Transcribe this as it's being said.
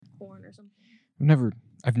or something.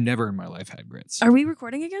 I've never in my life had grits. Are we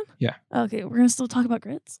recording again? Yeah. Okay, we're gonna still talk about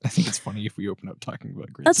grits. I think it's funny if we open up talking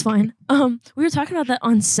about grits. That's fine. We were talking about that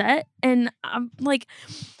on set, and I'm like,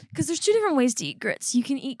 because there's two different ways to eat grits. You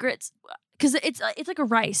can eat grits because it's like a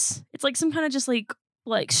rice. It's like some kind of just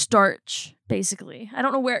like starch, basically. I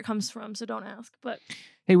don't know where it comes from, so don't ask. But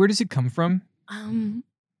Hey, where does it come from?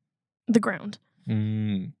 The ground.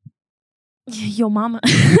 Mm. Yo, mama.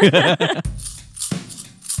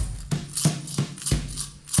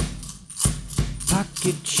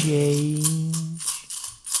 Pocket change.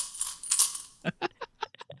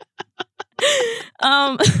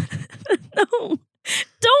 No,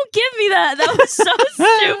 don't give me that. That was so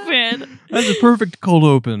stupid. That's a perfect cold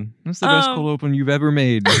open. That's the best cold open you've ever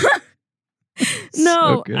made.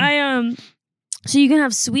 No, so so you can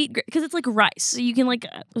have sweet because it's like rice. So you can like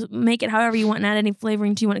make it however you want and add any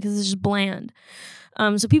flavoring to you want because it's just bland.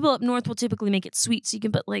 So people up north will typically make it sweet. So you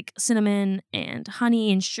can put like cinnamon and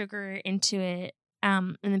honey and sugar into it.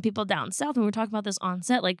 And then people down south, and we were talking about this on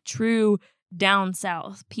set, like true down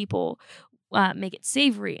south people make it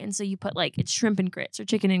savory. And so you put like it's shrimp and grits or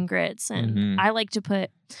chicken and grits. And I like to put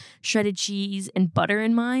shredded cheese and butter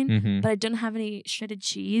in mine, but I didn't have any shredded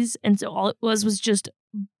cheese. And so all it was just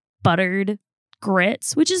buttered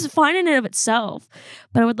grits, which is fine in and of itself,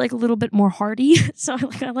 but I would like a little bit more hearty. So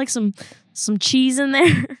I like some cheese in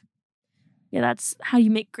there. Yeah, that's how you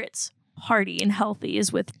make grits hearty and healthy,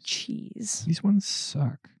 is with cheese. These ones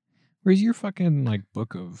suck. Where's your fucking like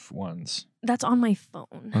book of ones? That's on my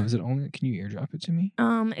phone. Oh, is it only? Can you airdrop it to me?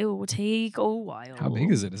 It will take a while. How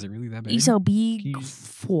big is it? Is it really that big? It's a big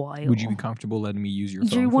file. Would you be comfortable letting me use your phone?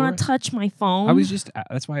 Do you want to touch my phone? I was just.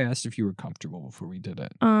 That's why I asked if you were comfortable before we did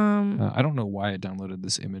it. I don't know why I downloaded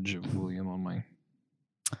this image of William on my.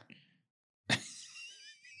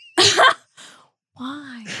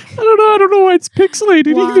 Why? I don't know why it's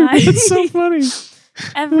pixelated either. But it's so funny.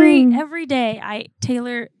 Every day,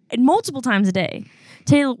 Taylor, and multiple times a day,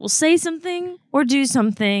 Taylor will say something or do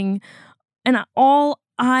something, and all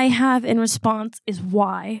I have in response is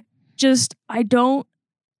why. Just, I don't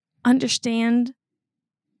understand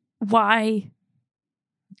why.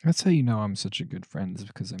 That's how you know I'm such a good friend, is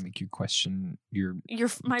because I make you question your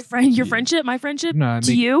friendship, my friendship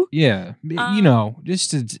to you. Yeah,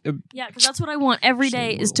 just to. Yeah, because that's what I want every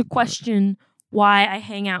day is to question why I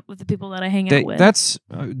hang out with the people that I hang out with. That's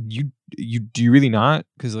you. Do you really not?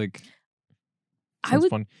 Because like, I would.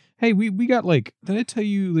 Fun. Hey, we got like. Did I tell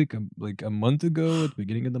you like a month ago at the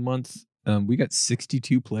beginning of the month? We got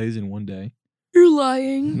 62 plays in one day. You're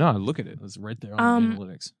lying. No, look at it. It's right there on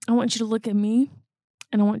analytics. I want you to look at me,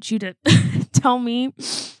 and I want you to tell me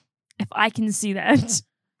if I can see that.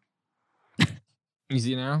 You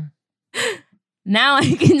see now? Now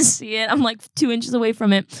I can see it. I'm like 2 inches away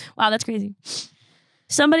from it. Wow, that's crazy.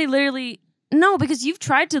 Somebody literally no, because you've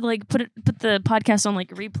tried to like put the podcast on like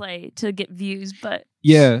replay to get views, but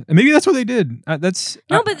yeah, and maybe that's what they did.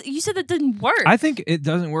 But you said that didn't work. I think it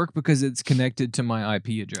doesn't work because it's connected to my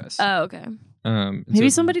IP address. Oh, okay. Maybe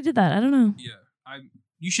somebody did that. I don't know. Yeah,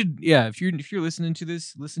 you should. Yeah, if you're listening to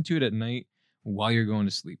this, listen to it at night while you're going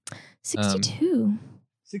to sleep. 62.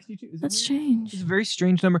 62. That's strange. It's a very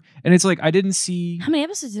strange number, and it's like I didn't see. How many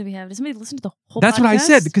episodes did we have? Did somebody listen to the whole? That's podcast? what I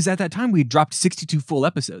said, because at that time we dropped 62 full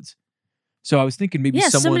episodes. So I was thinking maybe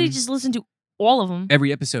somebody just listened to all of them.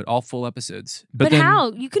 Every episode, all full episodes. But then,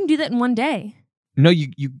 how? You couldn't do that in one day. No,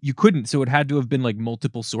 you couldn't. So it had to have been like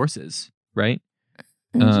multiple sources, right?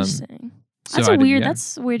 Interesting. That's a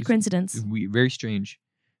weird coincidence. Very strange.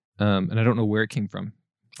 And I don't know where it came from.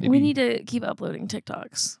 Maybe. We need to keep uploading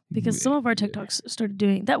TikToks because some of our TikToks started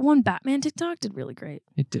doing that. One Batman TikTok did really great.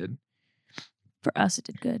 It did. For us, it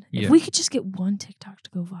did good. Yeah. If we could just get one TikTok to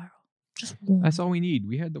go viral, just one. That's all we need.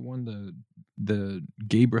 We had the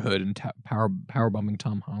Gayborhood and powerbombing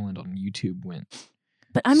Tom Holland on YouTube went.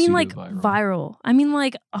 But I mean, like viral. I mean,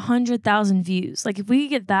 like 100,000 views. Like if we could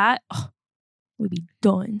get that, we'd be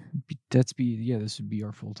done. This would be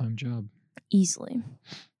our full-time job easily.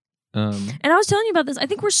 And I was telling you about this. I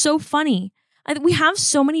think we're so funny. We have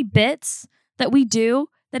so many bits that we do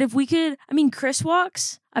that if we could, I mean, Chris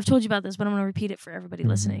Walks. I've told you about this, but I'm going to repeat it for everybody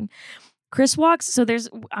listening. Chris Walks. So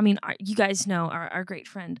you guys know our great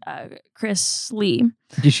friend, Chris Lee.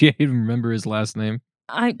 Did you even remember his last name?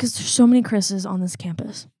 Because there's so many Chris's on this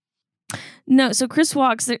campus. No, so Chris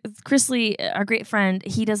Walks, Chris Lee, our great friend,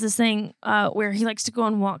 he does this thing where he likes to go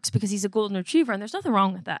on walks because he's a golden retriever, and there's nothing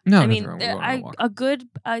wrong with that. No, I mean, wrong with going on a walk. A good,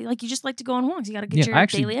 you just like to go on walks. You got to get your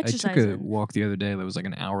daily exercise. I took a walk the other day that was like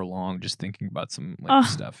an hour long, just thinking about some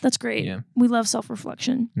stuff. That's great. Yeah. We love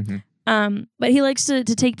self-reflection. But he likes to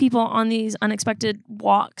take people on these unexpected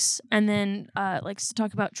walks, and then likes to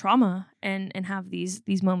talk about trauma and have these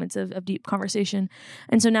moments of deep conversation.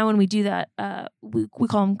 And so now when we do that, we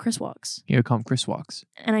call them Chris walks. Yeah, we call them Chris walks.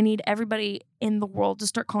 And I need everybody in the world to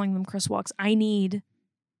start calling them Chris walks. I need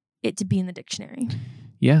it to be in the dictionary.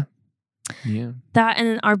 Yeah. Yeah. That, and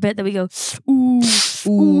then our bit that we go, ooh,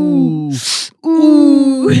 Ooh.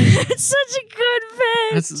 ooh. It's such a good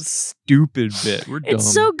bit. That's a stupid bit. We're dumb.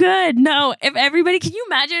 It's so good. No, if everybody, can you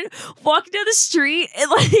imagine walking down the street and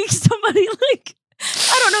like somebody like,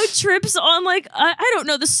 I don't know, trips on like, I don't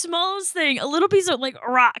know, the smallest thing, a little piece of like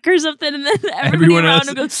rock or something, and then everybody around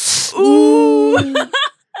him goes, ooh.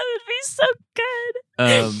 That would be so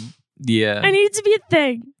good. Yeah. I need it to be a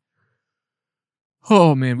thing.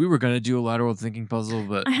 Oh man, we were gonna do a lateral thinking puzzle,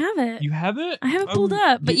 but I have it. you have it? I have it pulled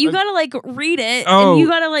up, but you gotta like read it, Oh, and you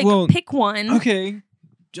gotta like pick one. Okay.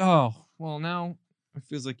 Oh, well now it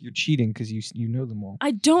feels like you're cheating because you know them all.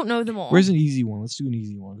 I don't know them all. Where's an easy one? Let's do an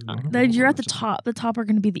easy one. You're at the top. The top are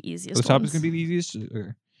gonna be the easiest. The top ones. is gonna be the easiest.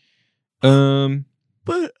 Okay.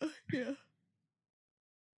 But yeah.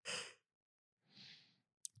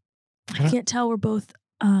 I can't tell. We're both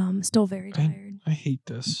still very tired. I hate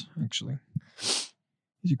this actually.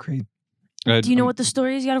 You're crazy. Do you know what the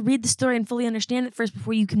story is? You got to read the story and fully understand it first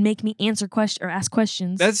before you can make me answer or ask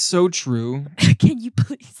questions. That's so true. Can you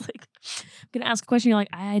please I'm gonna ask a question? You're like,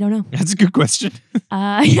 I don't know. That's a good question.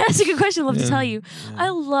 Yeah, that's a good question. I'd love to tell you. Yeah. I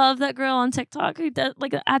love that girl on TikTok who does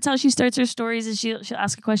that's how she starts her stories. Is she'll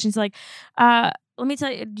ask a question. She's like, let me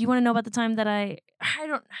tell you. Do you want to know about the time that I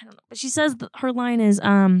don't know. But she says her line is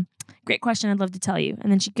great question. I'd love to tell you.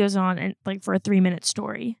 And then she goes on and like for a 3-minute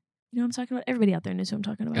story. You know what I'm talking about? Everybody out there knows who I'm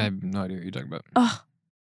talking about. I have no idea what you're talking about. Oh,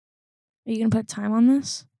 are you gonna put time on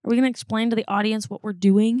this? Are we gonna explain to the audience what we're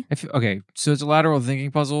doing? Okay, so it's a lateral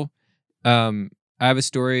thinking puzzle. I have a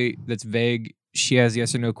story that's vague. She has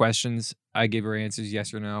yes or no questions. I give her answers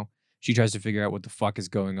yes or no. She tries to figure out what the fuck is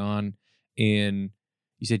going on. And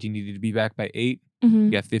you said you needed to be back by 8. Mm-hmm.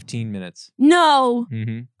 You got 15 minutes. No.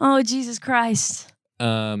 Mm-hmm. Oh, Jesus Christ.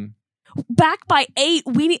 Back by 8.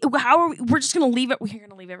 We're just gonna leave it. We're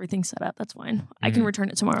gonna leave everything set up. That's fine. Mm-hmm. I can return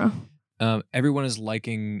it tomorrow. Everyone is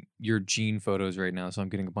liking your Gene photos right now, so I'm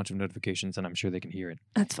getting a bunch of notifications, and I'm sure they can hear it.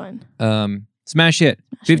 That's fine. Smash hit.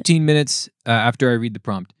 15 minutes after I read the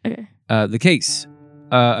prompt. Okay. The case.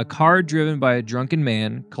 A car driven by a drunken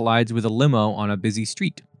man collides with a limo on a busy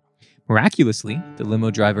street. Miraculously, the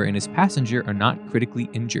limo driver and his passenger are not critically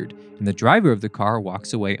injured, and the driver of the car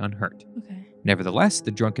walks away unhurt. Okay. Nevertheless,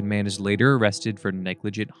 the drunken man is later arrested for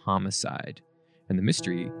negligent homicide. And the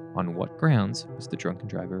mystery, on what grounds was the drunken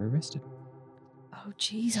driver arrested? Oh,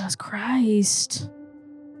 Jesus Christ.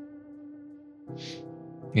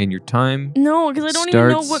 And your time No, because I don't even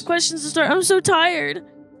know what questions to start. I'm so tired.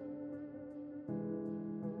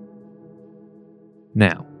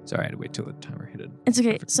 Now. Sorry, I had to wait till the timer hit it. It's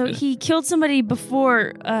okay. So he killed somebody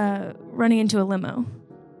before running into a limo.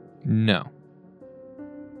 No.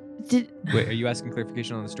 Wait, are you asking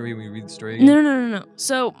clarification on the story when you read the story again? No.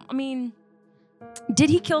 So, I mean, did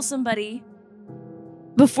he kill somebody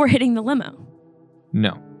before hitting the limo?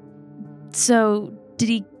 No. So, did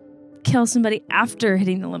he kill somebody after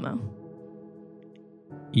hitting the limo?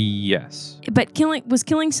 Yes. But was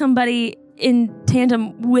killing somebody in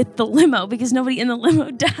tandem with the limo because nobody in the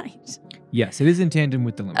limo died. Yes, it is in tandem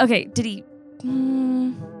with the limo. Okay, did he... but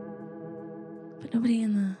nobody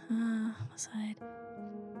in the side.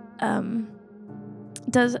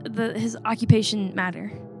 Does his occupation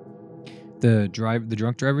matter? The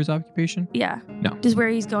drunk driver's occupation? Yeah. No. Does where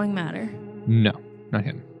he's going matter? No, not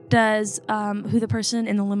him. Does who the person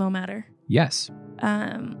in the limo matter? Yes.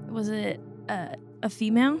 Was it a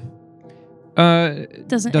female?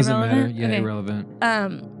 Doesn't matter. Yeah, okay. Irrelevant.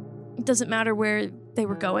 Does it matter where they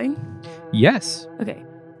were going? Yes. Okay.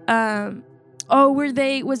 Where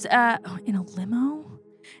they was in a limo,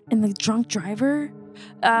 and the drunk driver.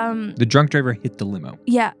 The drunk driver hit the limo.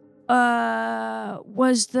 Yeah. I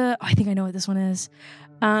think I know what this one is.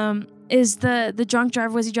 Is the drunk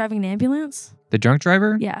driver, was he driving an ambulance? The drunk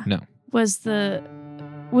driver? Yeah. No. Was there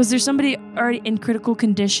somebody already in critical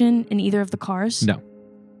condition in either of the cars? No.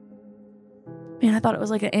 Man, I thought it was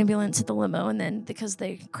like an ambulance hit the limo, and then because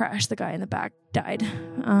they crashed, the guy in the back died.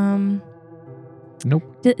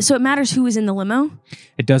 Nope. So it matters who was in the limo?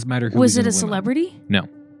 It does matter who was in it a the limo. Celebrity? No.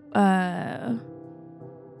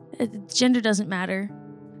 Gender doesn't matter.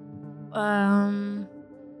 And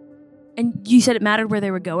you said it mattered where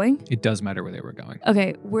they were going? It does matter where they were going.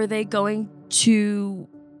 Okay, were they going to...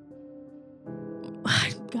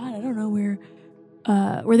 God, I don't know where...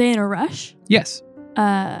 were they in a rush? Yes.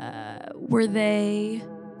 Were they...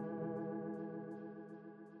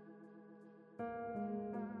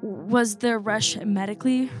 Was the rush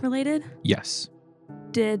medically related? Yes.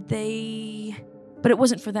 But it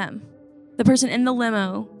wasn't for them. The person in the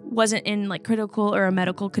limo wasn't in like critical or a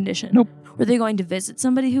medical condition. Nope. Were they going to visit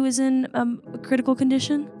somebody who was in a critical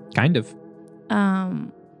condition? Kind of.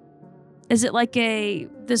 Is it like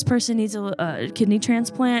this person needs a kidney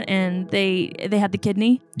transplant and they had the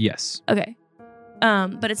kidney? Yes. Okay.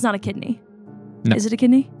 But it's not a kidney. No. Is it a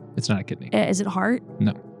kidney? It's not a kidney. Is it heart?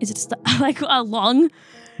 No. Is it like a lung?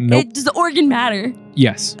 Nope. Does the organ matter?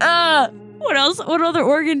 Yes. What else? What other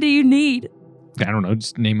organ do you need? I don't know.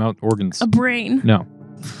 Just name out organs. A brain. No.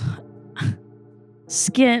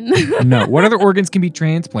 Skin. No. What other organs can be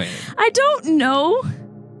transplanted? I don't know.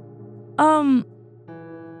 A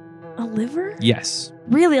liver? Yes.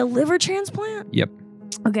 Really, a liver transplant? Yep.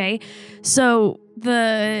 Okay. So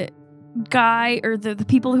the guy or the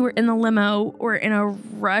people who were in the limo were in a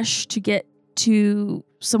rush to get to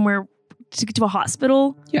somewhere, to get to a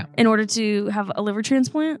hospital. Yeah. In order to have a liver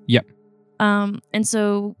transplant. Yep. And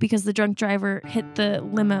so because the drunk driver hit the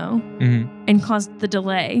limo Mm-hmm. and caused the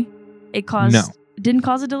delay, it caused No. Didn't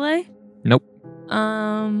cause a delay? Nope.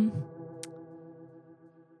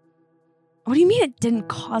 What do you mean it didn't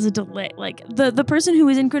cause a delay? Like the person who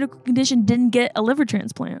was in critical condition didn't get a liver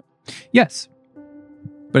transplant. Yes.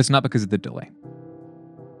 But it's not because of the delay.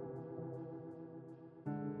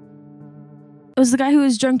 Was the guy who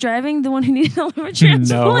was drunk driving the one who needed a liver transplant?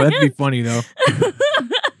 No, that'd be funny though.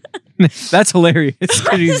 That's hilarious.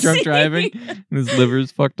 Because he's drunk driving and his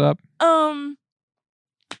liver's fucked up.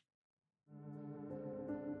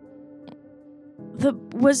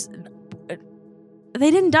 They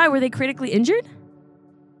didn't die. Were they critically injured?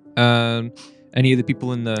 Any of the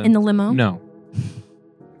people in the limo? No.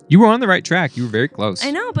 You were on the right track. You were very close. I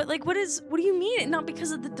know, but like, what do you mean? Not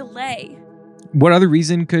because of the delay? What other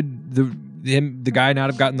reason could the guy not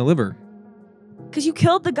have gotten the liver? Because you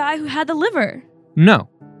killed the guy who had the liver. No.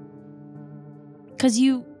 Because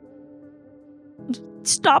you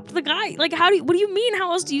stopped the guy. Like, what do you mean?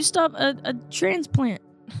 How else do you stop a transplant?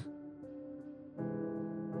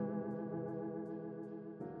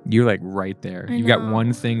 You're like right there. I You've got know.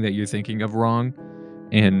 one thing that you're thinking of wrong,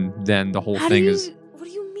 and then the whole thing is. What do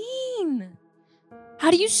you mean?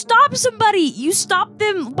 How do you stop somebody? You stop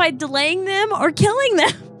them by delaying them or killing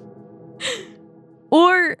them.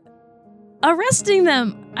 Or arresting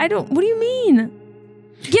them. What do you mean?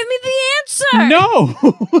 Give me the answer. No.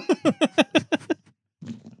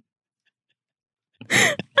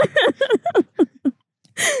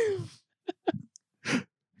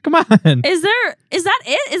 Come on. Is that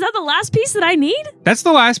it? Is that the last piece that I need? That's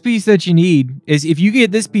the last piece that you need. Is if you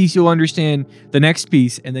get this piece, you'll understand the next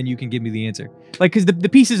piece, and then you can give me the answer. Like, because the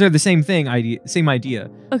pieces are the same idea.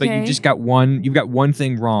 But Okay. you just got one. You've got one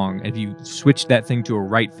thing wrong. If you switch that thing to a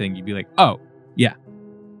right thing, you'd be like, oh, yeah.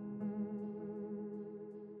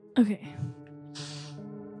 Okay.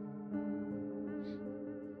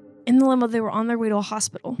 In the limo, they were on their way to a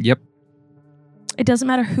hospital. Yep. It doesn't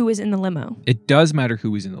matter who is in the limo. It does matter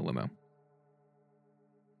who is in the limo.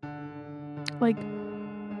 Like,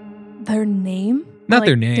 their name? Not Or,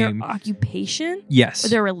 their like, name. Their occupation? Yes. Or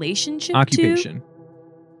their relationship Occupation. to?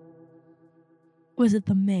 Was it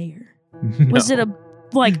the mayor? No. Was it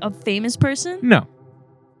a famous person? No.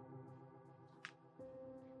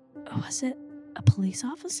 Was it a police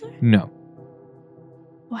officer? No.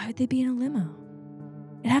 Why would they be in a limo?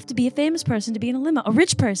 It'd have to be a famous person to be in a limo. A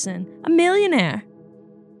rich person. A millionaire.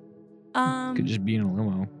 Could just be in a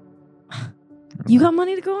limo. You got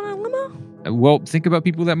money to go on a limo? Well, think about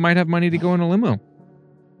people that might have money to go in a limo.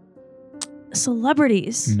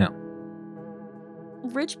 Celebrities. No.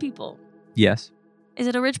 Rich people. Yes. Is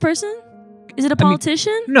it a rich person? Is it a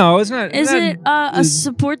politician? No, it's not. Is it a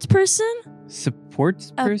sports person?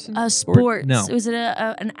 Sports person? A sports. No. Was it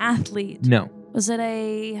an athlete? No. Was it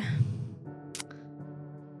a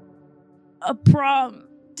prom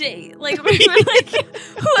date? Like, who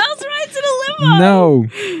else rides in a limo? No.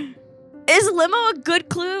 Is limo a good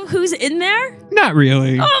clue who's in there? Not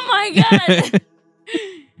really. Oh my god.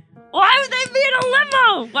 Why would they be in a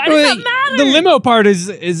limo? Why does that matter? The limo part is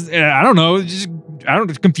I don't know,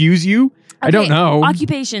 confuse you. I don't know.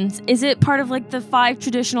 Occupations. Is it part of like the 5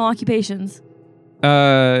 traditional occupations?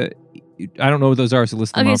 I don't know what those are, so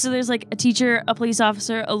list them Okay, off. so there's like a teacher, a police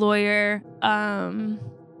officer, a lawyer, man,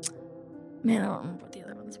 I don't remember what the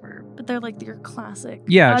other ones were, but they're like your classic.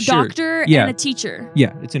 Yeah, a sure. doctor Yeah. and a teacher.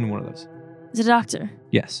 Yeah, it's in one of those. Is it a doctor?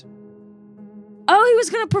 Yes. Oh, he was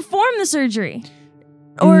going to perform the surgery.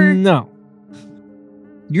 Or No.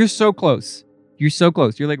 You're so close. You're so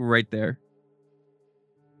close. You're like right there.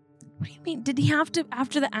 what do you mean? Did he have to,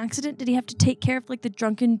 after the accident, did he have to take care of like the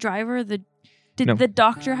drunken driver? Did Did No. the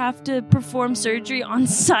doctor have to perform surgery on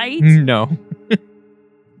site? No.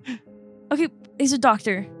 Okay, he's a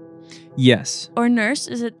doctor Yes. or nurse.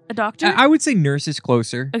 Is it a doctor? I would say nurse is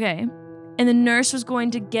closer. Okay. And the nurse was going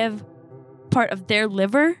to give part of their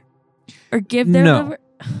liver? Or give their No. liver?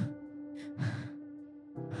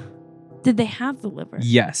 Did they have the liver?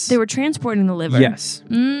 Yes. They were transporting the liver? Yes.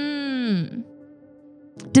 Did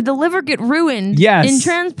the liver get ruined Yes. in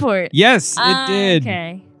transport? Yes, it did.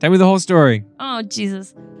 Okay. Tell me the whole story. Oh,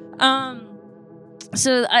 Jesus.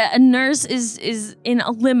 So a nurse is in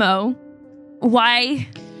a limo. Why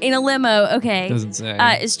in a limo? Okay. Doesn't say.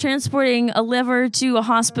 Is transporting a liver to a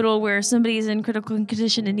hospital where somebody is in critical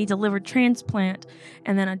condition and needs a liver transplant,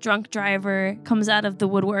 and then a drunk driver comes out of the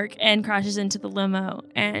woodwork and crashes into the limo,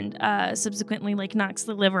 and subsequently like knocks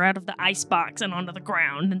the liver out of the ice box and onto the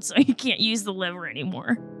ground, and so you can't use the liver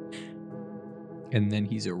anymore. And then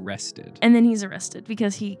he's arrested. And then he's arrested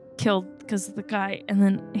because he killed because the guy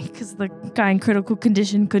in critical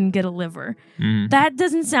condition couldn't get a liver. Mhm. That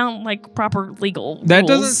doesn't sound like proper legal That rules.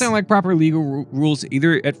 doesn't sound like proper legal rules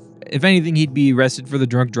either. If anything, he'd be arrested for the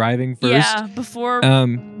drunk driving first. Yeah, before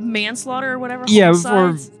manslaughter or whatever. Yeah, before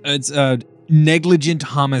homicides. it's negligent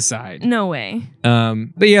homicide. No way.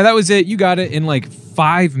 But yeah, that was it. You got it in like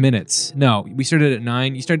 5 minutes. No, we started at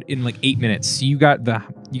 9. You started in like 8 minutes. So you got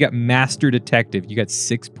master detective. You got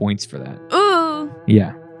 6 points for that. Ooh,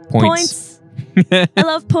 Yeah, points. I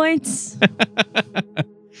love points. Do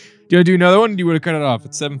you want to do another one? Or do you want to cut it off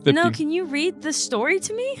at 7:50? No, can you read the story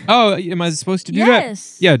to me? Oh, am I supposed to do that?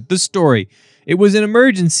 Yes. Yeah, the story. It was an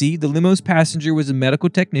emergency. The limo's passenger was a medical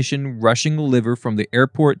technician rushing a liver from the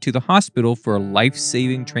airport to the hospital for a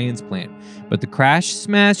life-saving transplant. But the crash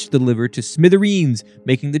smashed the liver to smithereens,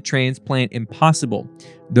 making the transplant impossible.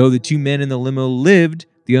 Though the 2 men in the limo lived,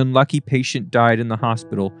 the unlucky patient died in the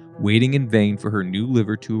hospital, waiting in vain for her new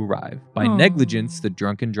liver to arrive. By Aw. negligence, the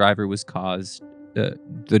drunken driver caused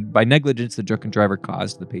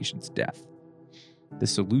the patient's death. The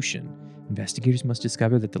solution. Investigators must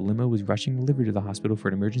discover that the limo was rushing the liver to the hospital for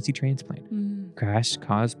an emergency transplant. Mm, Crash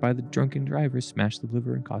caused by the drunken driver smashed the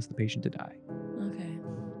liver and caused the patient to die. okay.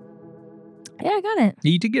 Yeah, I got it.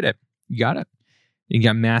 You did get it. You got it. You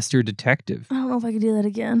got master detective. I don't know if I could do that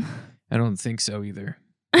again. I don't think so either.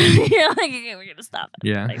 Yeah, like, okay, we're gonna stop it.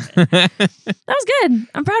 Yeah. Like that. That was good.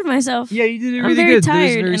 I'm proud of myself. Yeah, you did it I'm really very good. That was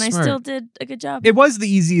tired, very and I smart. still did a good job. It was the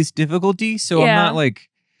easiest difficulty, so I'm Yeah. not like,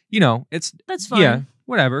 it's That's fine. yeah,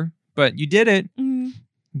 whatever. But you did it. Mm,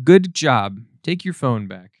 Good job. Take your phone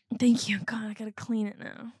back. thank you. God, I gotta clean it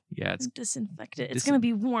now. Yeah, it's Disinfect it. It's Disin- gonna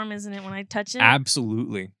be warm, isn't it, when I touch it?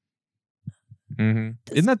 absolutely. Mm-hmm.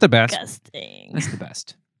 Isn't that the best? Disgusting. That's the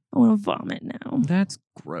best. I want to vomit now. That's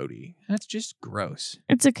grody. That's just gross.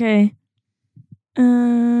 It's okay.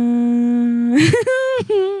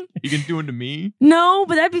 You can do it to me? No,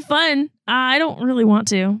 but that'd be fun. I don't really want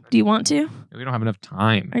to. Do you want to? We don't have enough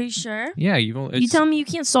time. Are you sure? Yeah, You telling me you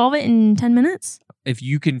can't solve it in 10 minutes? if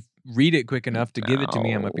you can read it quick enough to give it to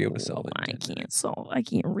me, I might be able to solve it. I in 10 can't minutes. solve. I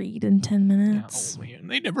can't read in 10 minutes. Oh man,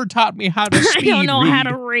 they never taught me how to I speed don't know read. how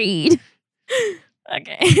to read.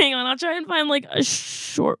 Okay, hang on. I'll try and find like a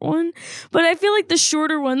short one, but I feel like the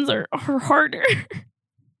shorter ones are harder.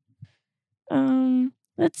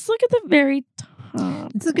 Let's look at the very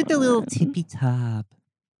top. Let's look at the little one. tippy top.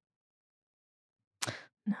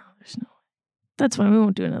 No, there's no. That's fine. We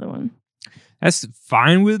won't do another one. That's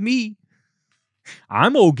fine with me.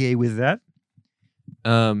 I'm okay with that.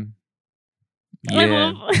 I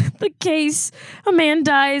Yeah. love the case. A man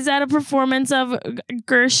dies at a performance of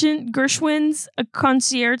Gershwin's A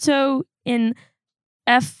Concerto in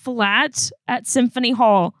F flat at Symphony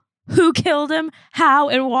Hall. Who killed him? How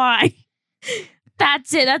and why?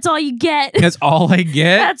 That's it. That's all you get. That's all I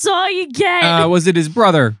get. That's all you get. Was it his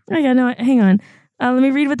brother? I got no. Hang on. Let me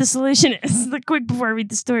read what the solution is. Quick before I read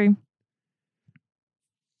the story.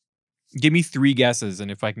 Give me 3 guesses,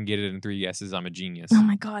 and if I can get it in 3 guesses, I'm a genius. Oh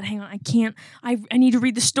my god, hang on. I can't. I need to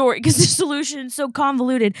read the story because the solution is so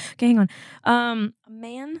convoluted. Okay, hang on. A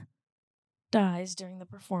man dies during the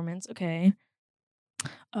performance. Okay.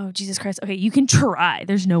 Oh, Jesus Christ. Okay, you can try.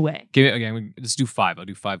 There's no way. Let's do 5. I'll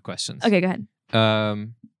do 5 questions. Okay, go ahead.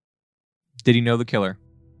 Did he know the killer?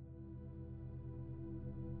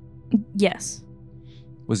 Yes.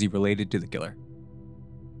 Was he related to the killer?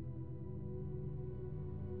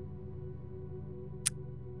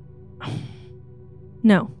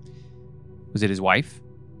 No. Was it his wife?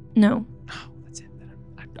 No. Oh, that's it. Then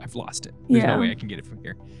I've lost it. There's Yeah. no way I can get it from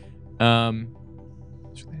here.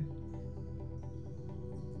 It's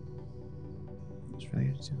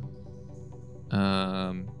related to.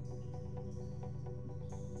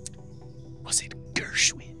 Was it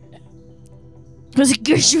Gershwin? Was it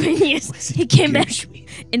Gershwin? He came back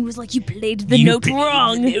and was like, "You played the note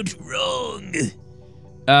wrong."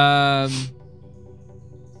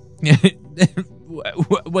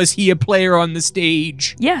 Was he a player on the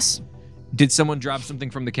stage? Yes. Did someone drop something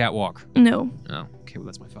from the catwalk? No. Oh, okay. Well,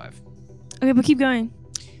 that's my 5. Okay, but keep going.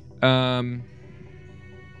 So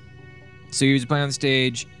he was playing on the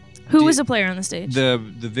stage. Who was a player on the stage? The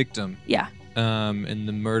victim. Yeah. And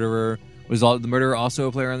the murderer the murderer also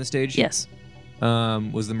a player on the stage? Yes.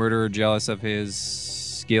 Was the murderer jealous of his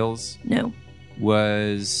skills? No.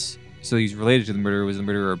 So he's related to the murderer. Was the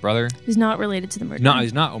murderer a brother? He's not related to the murderer. No,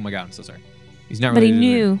 he's not. Oh my god, I'm so sorry. He's not But he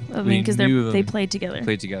related. knew of me because knew they them. played together.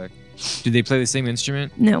 Played together. Did they play the same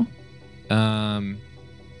instrument? No.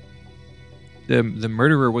 The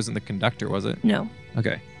murderer wasn't the conductor, was it? No.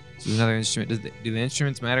 Okay. So there's another instrument. Do the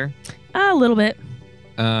instruments matter? A little bit.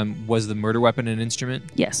 Was the murder weapon an instrument?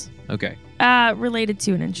 Yes. Okay. Related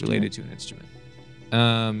to an instrument. Related to an instrument.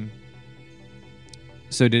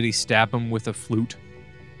 So did he stab him with a flute?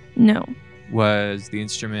 No. Was the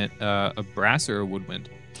instrument a brass or a woodwind?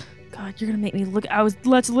 God, you're gonna make me look.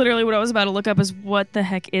 That's literally what I was about to look up. Is what the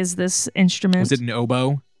heck is this instrument? Was it an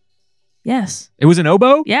oboe? Yes. It was an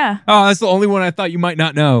oboe? Yeah. Oh, that's the only one I thought you might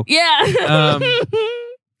not know. Yeah.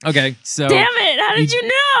 Okay, so Damn it! How did you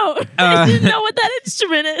know? I didn't know what that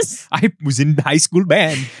instrument is. I was in high school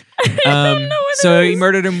band. I don't know what So it he is.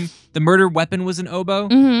 murdered him. The murder weapon was an oboe.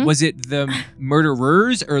 Mhm. Was it the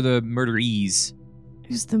murderers or the murderees?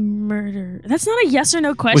 Who's the murderer? That's not a yes or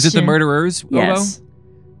no question. Was it the murderers? Yes. Oboe?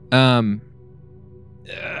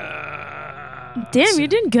 Damn, you're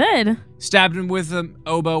doing good. Stabbed him with an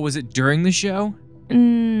oboe. Was it during the show?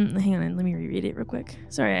 Hang on, let me reread it real quick.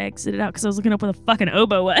 Sorry, I exited out because I was looking up what a fucking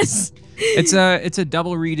oboe was. It's a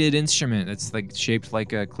double reeded instrument. It's like shaped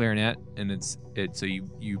like a clarinet, and it's so you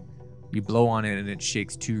blow on it and it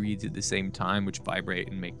shakes 2 reeds at the same time, which vibrate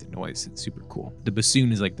and make the noise. It's super cool. The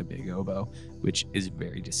bassoon is like the big oboe, which is a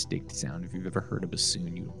very distinct sound. If you've ever heard a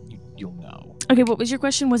bassoon, you'll know. Okay, what was your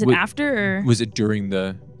question? Was it Wait, after or? Was it during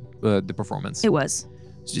the performance? It was.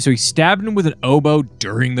 So he stabbed him with an oboe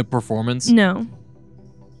during the performance? No.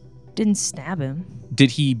 Didn't stab him.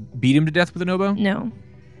 Did he beat him to death with an oboe? No.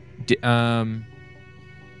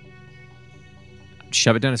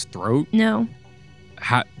 Shove it down his throat? No.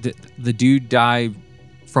 How did the dude die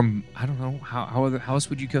from? I don't know. How else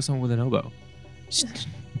would you kill someone with an oboe? Stick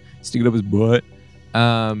it up his butt.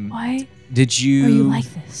 Why Did you? are you like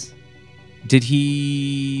this? Did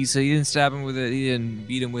he? So you didn't stab him with it. You didn't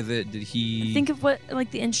beat him with it. Did he? Think of what like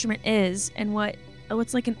the instrument is and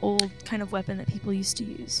what's like an old kind of weapon that people used to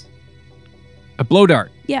use. A blow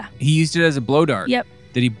dart. Yeah. He used it as a blow dart. Yep.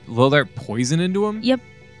 Did he blow dart poison into him? Yep.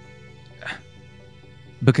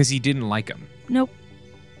 Because he didn't like him. Nope.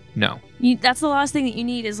 No. That's the last thing that you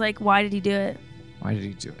need is like, why did he do it? Why did he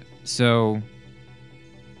do it? So,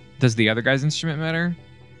 does the other guy's instrument matter?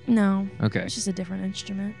 No. Okay. It's just a different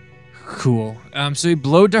instrument. Cool. So he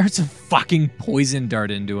blow darts a fucking poison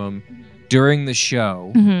dart into him during the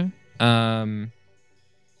show. Mm-hmm.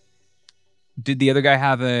 Did the other guy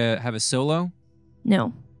have a solo?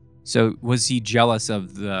 No. So was he jealous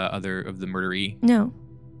of the murderee? No.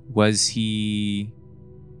 Was he?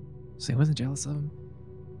 So he wasn't jealous of him.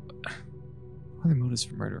 What other motives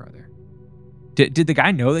for murder are there? Did the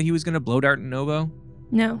guy know that he was going to blow dart an oboe?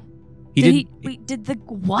 No. He didn't. Wait, did the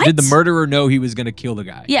what? Did the murderer know he was going to kill the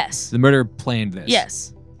guy? Yes. The murderer planned this.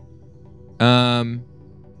 Yes. So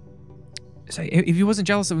if he wasn't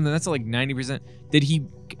jealous of him, then that's like 90%. Did he?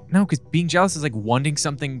 No, because being jealous is like wanting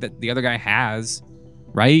something that the other guy has,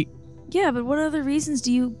 right? Yeah, but what other reasons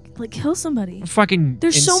do you like kill somebody? Fucking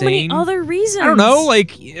There's insane. so many other reasons. I don't know,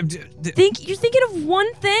 like You're thinking of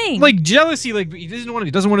one thing. like jealousy. Like he doesn't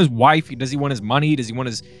want his wife. Does he want his money? Does he want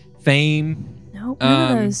his fame? Nope,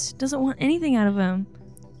 none of those. Doesn't want anything out of him.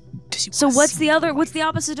 Does he So want what's the other? What's the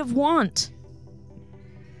opposite of want?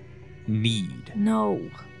 need? No.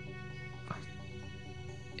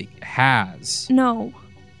 It has. No.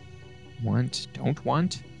 Want? Don't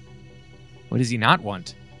want? What does he not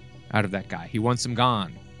want out of that guy? He wants him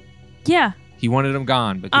gone. Yeah. He wanted him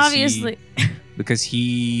gone because Obviously. because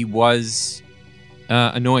he was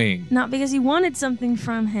annoying. Not because he wanted something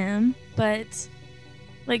from him, but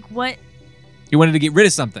like what? He wanted to get rid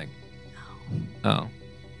of something. Oh.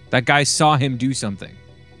 That guy saw him do something.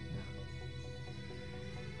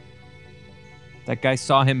 That guy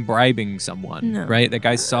saw him bribing someone, No. right? That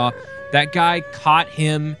guy caught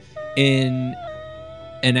him in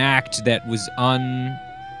an act that was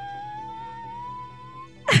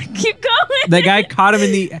Keep going. that guy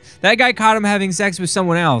caught him having sex with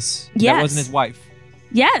someone else. That Yes. wasn't his wife.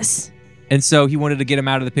 Yes. And so he wanted to get him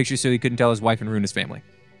out of the picture so he couldn't tell his wife and ruin his family.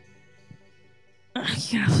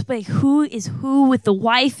 Wait, who is who with the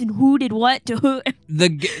wife and who did what to who?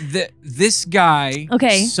 This guy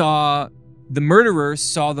Okay. saw the murderer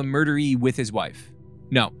saw the murderee with his wife.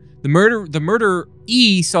 No, the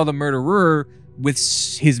murderee saw the murderer with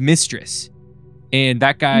his mistress, and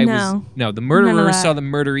that guy the murderer saw the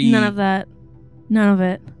murderee. None of that. None of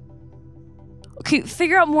it. Okay,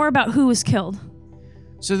 figure out more about who was killed.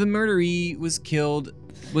 So the murderee was killed.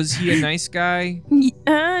 Was he a nice guy?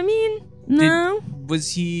 I mean, no.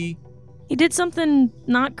 Was he? He did something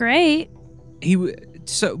not great.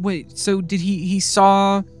 So did he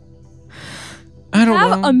saw? I don't know.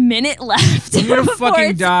 Have a minute left. I'm gonna before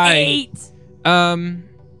fucking it's die. 8.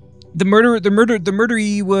 The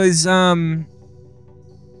murderee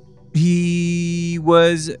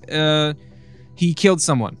was he killed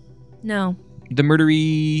someone. No. The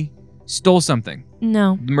murderee stole something.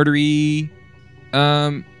 No. The murderee,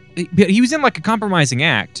 he was in like a compromising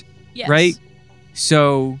act, Yes. right?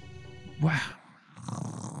 So, wow.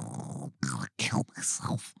 Kill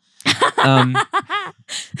myself. Donald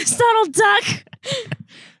Duck.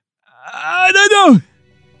 I don't know.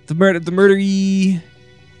 The murderee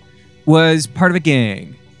was part of a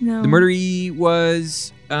gang. No. The murderee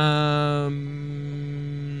was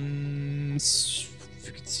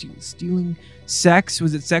stealing sex.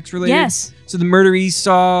 Was it sex related? Yes. So the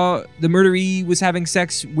murderee was having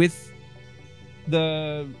sex with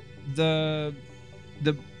the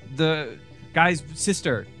guy's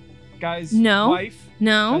sister, guy's wife,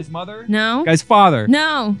 No. guy's mother, No. guy's father,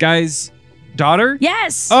 No. guy's daughter.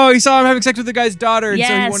 Yes. Oh, he saw him having sex with the guy's daughter, and so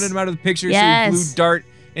he Yes. wanted him out of the picture. Yes. So he blew dart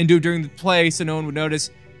into it during the play, so no one would notice,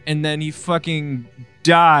 and then he fucking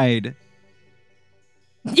died.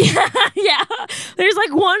 Yeah. Yeah. There's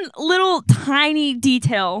like one little tiny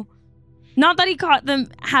detail. Not that he caught them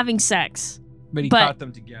having sex. But he But- caught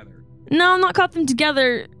them together. No, not caught them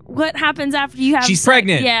together. What happens after you have She's sex?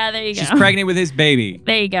 pregnant. Yeah, there you go. She's pregnant with his baby.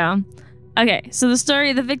 There you go. Okay, so the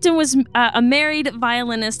story, the victim was a married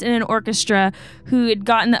violinist in an orchestra who had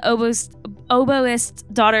gotten the oboist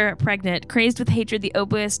daughter pregnant. Crazed with hatred, the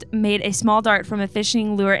oboist made a small dart from a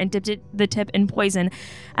fishing lure and dipped the tip in poison.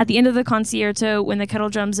 At the end of the concerto, when the kettle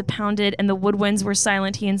drums pounded and the woodwinds were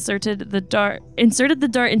silent, he inserted the dart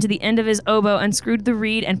into the end of his oboe, unscrewed the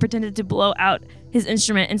reed, and pretended to blow out his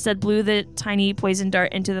instrument. Instead, blew the tiny poison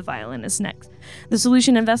dart into the violinist's neck. The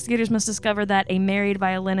solution: investigators must discover that a married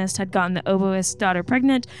violinist had gotten the oboist's daughter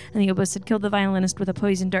pregnant, and the oboist had killed the violinist with a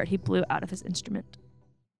poison dart he blew out of his instrument.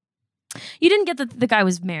 You didn't get that the guy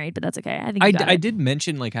was married, but that's okay. I think you got I it. did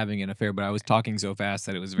mention like having an affair, but I was talking so fast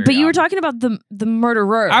that it was very. But you were obvious. talking about the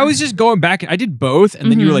murderer. I was just going back. I did both,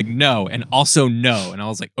 and then you were Mhm. like, no, and also no, and I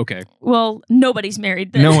was like, okay. Well, nobody's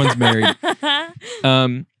married. Then. No one's married.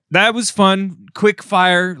 That was fun. Quick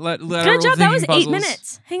fire. Good job. That was 8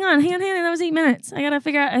 minutes. Hang on. That was 8 minutes. I gotta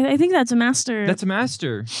figure out. I think that's a master. That's a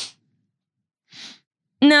master.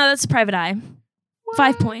 No, that's a private eye.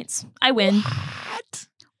 5 points. I win.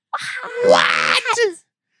 What?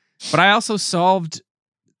 But I also solved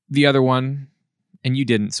the other one, and you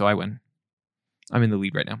didn't, so I win. I'm in the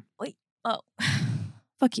lead right now. Oh,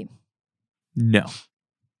 fuck you. No.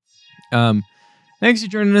 Thanks for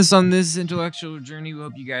joining us on this intellectual journey. We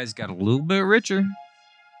hope you guys got a little bit richer.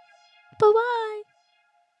 Bye-bye.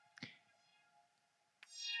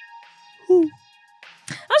 That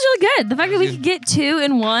was really good. The fact that we could get 2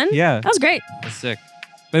 in 1. Yeah. That was great. That's sick.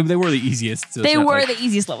 But they were the easiest. So They it's not were like- the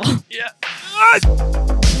easiest level. Yeah.